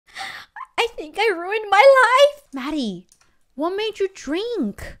think I ruined my life? Maddie, what made you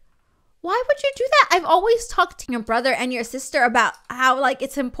drink? Why would you do that? I've always talked to your brother and your sister about how like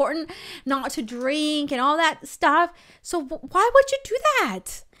it's important not to drink and all that stuff. So why would you do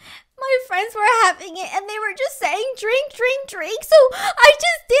that? My friends were having it and they were just saying drink, drink, drink. So I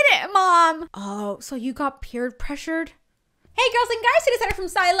just did it, Mom. Oh, so you got peer pressured? Hey girls and guys, it is Heather from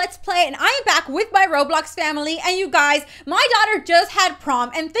ZaiLetsPlay and I am back with my Roblox family. And you guys, my daughter just had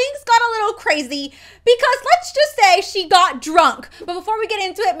prom and things got a little crazy because let's just say she got drunk. But before we get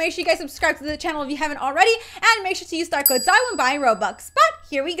into it, make sure you guys subscribe to the channel if you haven't already and make sure to use star code ZAI when buying Robux. But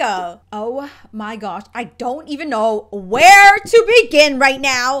here we go. Oh my gosh, I don't even know where to begin right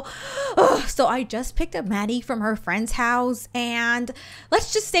now. So I just picked up Maddie from her friend's house and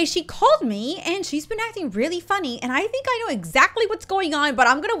let's just say she called me and she's been acting really funny and I think I know exactly what's going on, but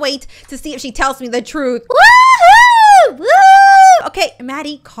I'm gonna wait to see if she tells me the truth. Woohoo! Woo! Okay,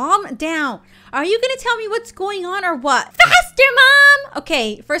 Maddie, calm down. Are you gonna tell me what's going on or what? Faster, Mom!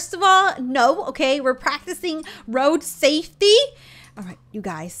 Okay, first of all, no, okay, we're practicing road safety. All right, you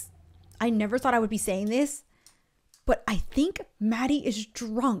guys, I never thought I would be saying this, but I think Maddie is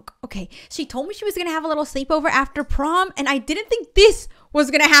drunk. Okay, she told me she was gonna have a little sleepover after prom, and I didn't think this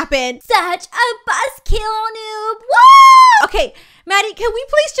was gonna happen. Such a buzzkill, noob. Woo! Okay, Maddie, can we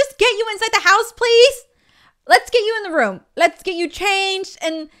please just get you inside the house, please? Let's get you in the room. Let's get you changed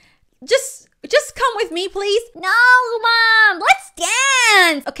and just come with me, please. No, Mom, let's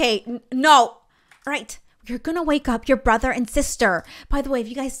dance. Okay, no. All right. You're gonna wake up your brother and sister. By the way, if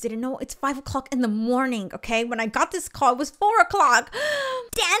you guys didn't know, it's 5 o'clock in the morning, okay? When I got this call, it was 4 o'clock.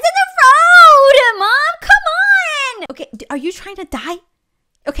 Dance in the road, Mom, come on. Okay, are you trying to die?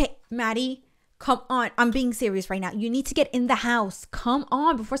 Okay, Maddie, come on. I'm being serious right now. You need to get in the house. Come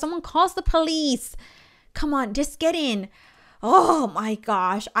on, before someone calls the police. Come on, just get in. Oh my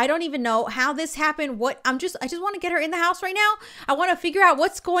gosh, I don't even know how this happened. I just want to get her in the house right now. I want to figure out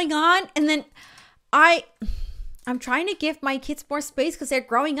what's going on, and then I'm trying to give my kids more space because they're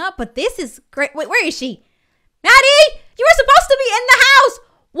growing up, but this is great. Wait, where is she? Maddie, you were supposed to be in the house.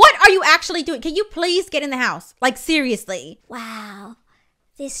 What are you actually doing? Can you please get in the house? Like, seriously. Wow,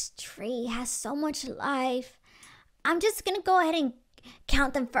 this tree has so much life. I'm just gonna go ahead and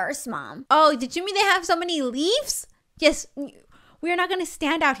count them first, Mom. Oh, did you mean they have so many leaves? Yes, we are not going to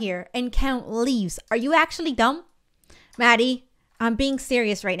stand out here and count leaves. Are you actually dumb? Maddie, I'm being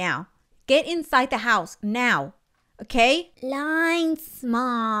serious right now. Get inside the house now, okay? Lines,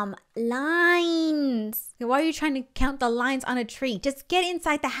 Mom, lines. Why are you trying to count the lines on a tree? Just get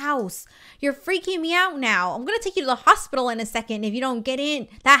inside the house. You're freaking me out now. I'm going to take you to the hospital in a second if you don't get in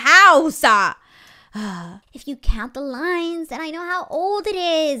the house. If you count the lines, then I know how old it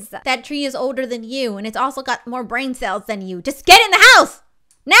is. That tree is older than you, and it's also got more brain cells than you. Just get in the house!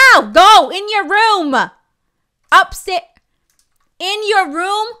 Now! Go! In your room! Upstairs. In your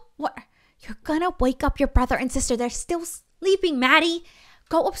room? What? You're gonna wake up your brother and sister. They're still sleeping, Maddie.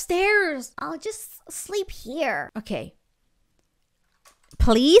 Go upstairs. I'll just sleep here. Okay.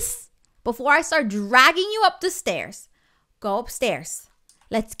 Please, before I start dragging you up the stairs, go upstairs.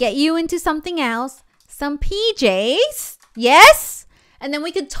 Let's get you into something else. Some PJs. Yes? And then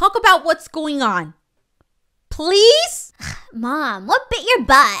we can talk about what's going on. Please? Mom, what bit your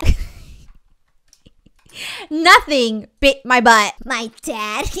butt? Nothing bit my butt. My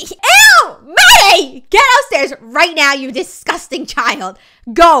dad. Ew! Maddie! Get upstairs right now, you disgusting child.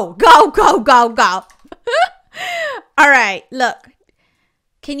 Go, go, go, go, go. All right, look.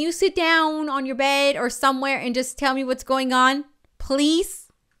 Can you sit down on your bed or somewhere and just tell me what's going on? Please?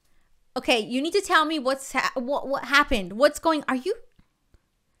 Okay, you need to tell me what happened. What's going... Are you...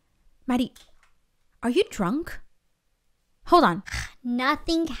 Maddie, are you drunk? Hold on.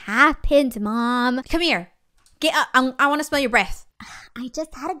 Nothing happened, Mom. Come here. Get up. I want to smell your breath. I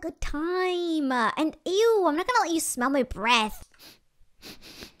just had a good time. And ew, I'm not going to let you smell my breath.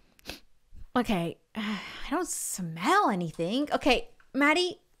 Okay. I don't smell anything. Okay,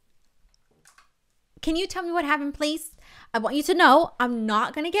 Maddie, can you tell me what happened, please? I want you to know I'm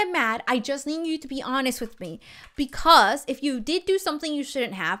not going to get mad. I just need you to be honest with me. Because if you did do something you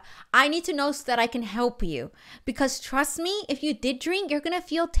shouldn't have, I need to know so that I can help you. Because trust me, if you did drink, you're going to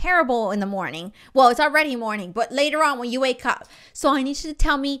feel terrible in the morning. Well, it's already morning, but later on when you wake up. So I need you to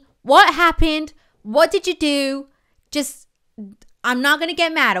tell me what happened. What did you do? Just, I'm not going to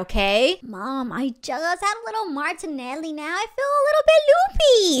get mad, okay? Mom, I just had a little Martinelli now. I feel a little bit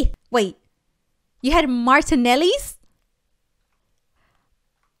loopy. Wait, you had Martinellis?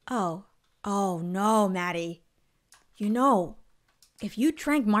 Oh no, Maddie. You know, if you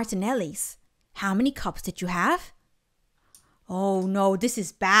drank Martinelli's, how many cups did you have? Oh no, this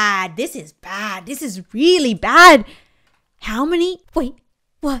is bad. This is bad. This is really bad. How many? Wait,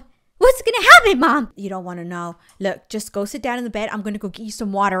 what? What's gonna happen, Mom? You don't want to know. Look, just go sit down in the bed. I'm going to go get you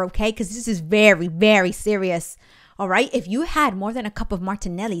some water, okay? Because this is very, very serious. All right? If you had more than a cup of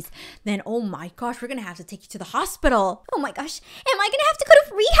Martinelli's, then oh my gosh, we're going to have to take you to the hospital. Oh my gosh, am I gonna have to go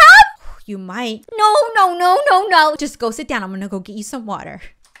to rehab? You might. No. Just go sit down. I'm going to go get you some water.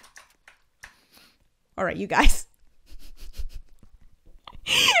 All right, you guys.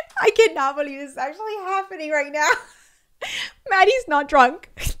 I cannot believe this is actually happening right now. Maddie's not drunk.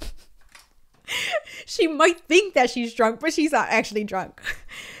 She might think that she's drunk, but she's not actually drunk.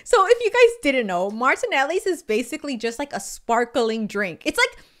 So if you guys didn't know, Martinelli's is basically just like a sparkling drink. It's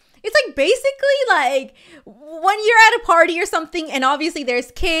like basically like when you're at a party or something and obviously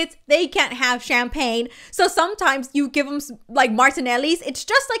there's kids, they can't have champagne. So sometimes you give them like Martinelli's. It's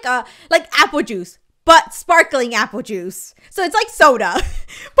just like apple juice, but sparkling apple juice. So it's like soda.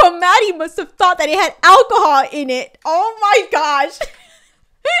 But Maddie must have thought that it had alcohol in it. Oh my gosh.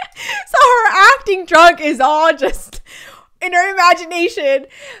 So her acting drunk is all just in her imagination.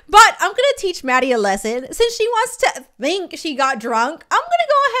 But I'm going to teach Maddie a lesson. Since she wants to think she got drunk, I'm going to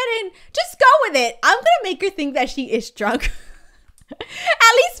go ahead and just go with it. I'm going to make her think that she is drunk.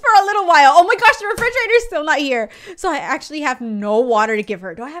 At least for a little while. Oh my gosh, the refrigerator is still not here. So I actually have no water to give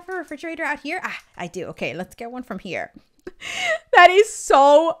her. Do I have a refrigerator out here? Ah, I do. Okay, let's get one from here. That is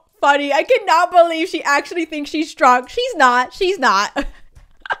so funny. I cannot believe she actually thinks she's drunk. She's not. She's not.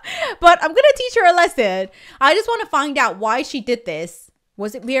 But I'm going to teach her a lesson. I just want to find out why she did this.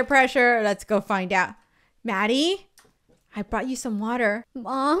 Was it peer pressure? Let's go find out. Maddie, I brought you some water.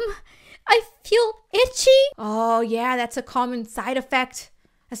 Mom, I feel itchy. Oh, yeah, that's a common side effect.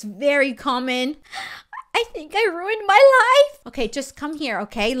 That's very common. I think I ruined my life. Okay, just come here,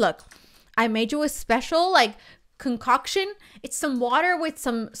 okay? Look, I made you a special, concoction. It's some water with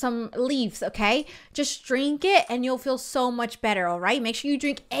some leaves, okay? Just drink it and you'll feel so much better, all right? Make sure you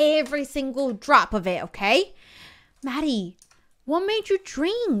drink every single drop of it, okay? Maddie, what made you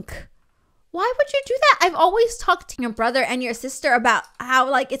drink? Why would you do that? I've always talked to your brother and your sister about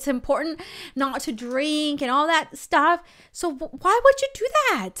how it's important not to drink and all that stuff. So why would you do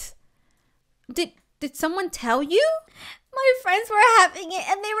that? Did someone tell you? My friends were having it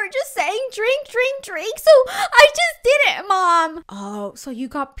and they were just saying drink. So I just did it, Mom. Oh, so you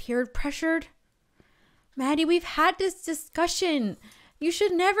got peer pressured? Maddie, we've had this discussion. You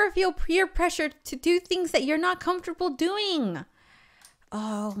should never feel peer pressured to do things that you're not comfortable doing.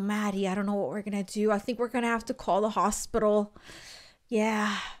 Oh, Maddie, I don't know what we're going to do. I think we're going to have to call the hospital.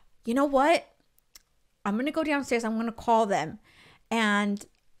 Yeah. You know what? I'm going to go downstairs. I'm going to call them. And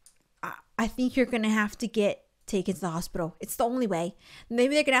I think you're going to have to get taken to the hospital. It's the only way.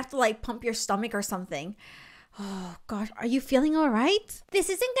 Maybe they're going to have to pump your stomach or something. Oh, gosh. Are you feeling all right? This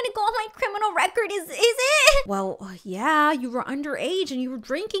isn't going to go on my criminal record, is it? Well, yeah, you were underage and you were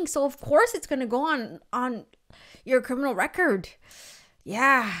drinking. So, of course, it's going to go on your criminal record.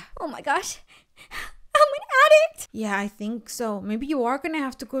 Yeah. Oh my gosh. I'm an addict. Yeah, I think so. Maybe you are going to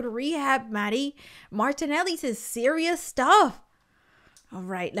have to go to rehab, Maddie. Martinelli's is serious stuff. All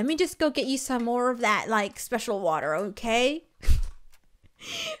right, let me just go get you some more of that special water, okay?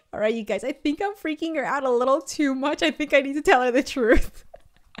 All right, you guys, I think I'm freaking her out a little too much. I think I need to tell her the truth.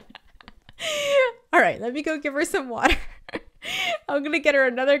 All right, let me go give her some water. I'm going to get her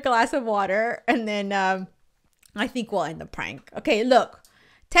another glass of water and then I think we'll end the prank. Okay, look.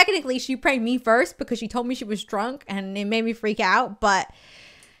 Technically, she pranked me first because she told me she was drunk and it made me freak out. But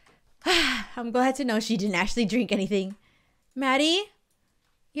I'm glad to know she didn't actually drink anything. Maddie,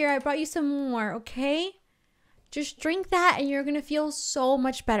 here, I brought you some more, okay? Just drink that and you're going to feel so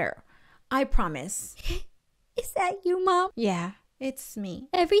much better. I promise. Is that you, Mom? Yeah, it's me.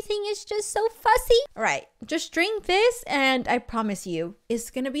 Everything is just so fussy. All right, just drink this and I promise you, it's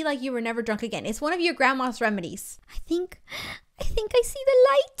going to be like you were never drunk again. It's one of your grandma's remedies. I think I see the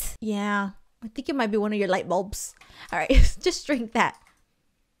light. Yeah, I think it might be one of your light bulbs. All right, just drink that.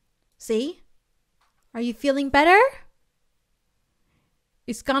 See? Are you feeling better?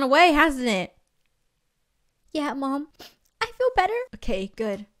 It's gone away, hasn't it? Yeah, Mom. I feel better. Okay,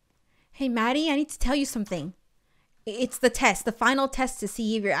 good. Hey, Maddie, I need to tell you something. It's the test, the final test to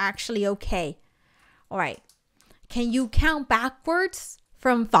see if you're actually okay. All right. Can you count backwards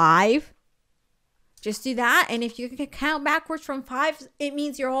from 5? Just do that. And if you can count backwards from 5, it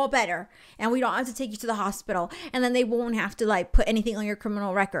means you're all better. And we don't have to take you to the hospital. And then they won't have to put anything on your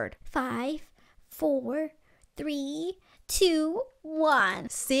criminal record. 5, 4, 3, 2, 1.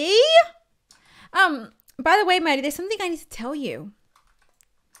 See? By the way, Maddie, there's something I need to tell you.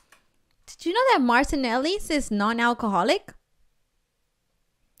 Did you know that Martinelli's is non-alcoholic?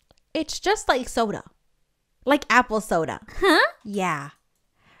 It's just like soda. Like apple soda. Huh? Yeah.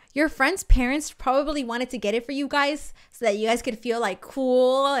 Your friend's parents probably wanted to get it for you guys so that you guys could feel like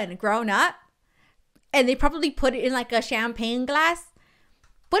cool and grown up. And they probably put it in like a champagne glass.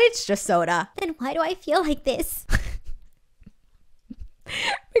 But it's just soda. Then why do I feel like this?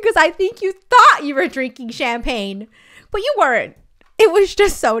 Because I think you thought you were drinking champagne. But you weren't. It was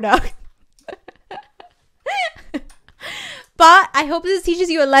just soda. But I hope this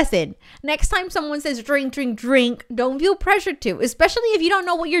teaches you a lesson. Next time someone says drink, drink, drink, don't feel pressured to, especially if you don't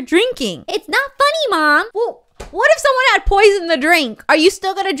know what you're drinking. It's not funny, Mom. Well, what if someone had poisoned the drink? Are you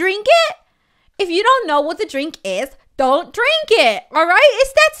still gonna drink it? If you don't know what the drink is, don't drink it. All right?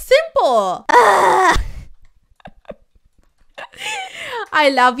 It's that simple. I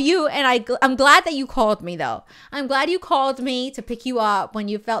love you, and I'm glad that you called me, though. I'm glad you called me to pick you up when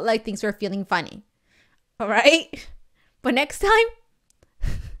you felt like things were feeling funny. All right? But next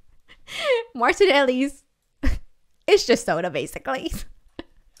time, Martinelli's, it's just soda, basically.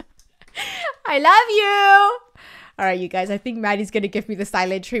 I love you. All right, you guys, I think Maddie's going to give me the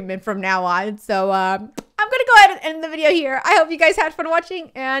silent treatment from now on. So I'm going to go ahead and end the video here. I hope you guys had fun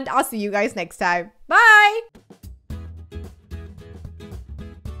watching, and I'll see you guys next time. Bye.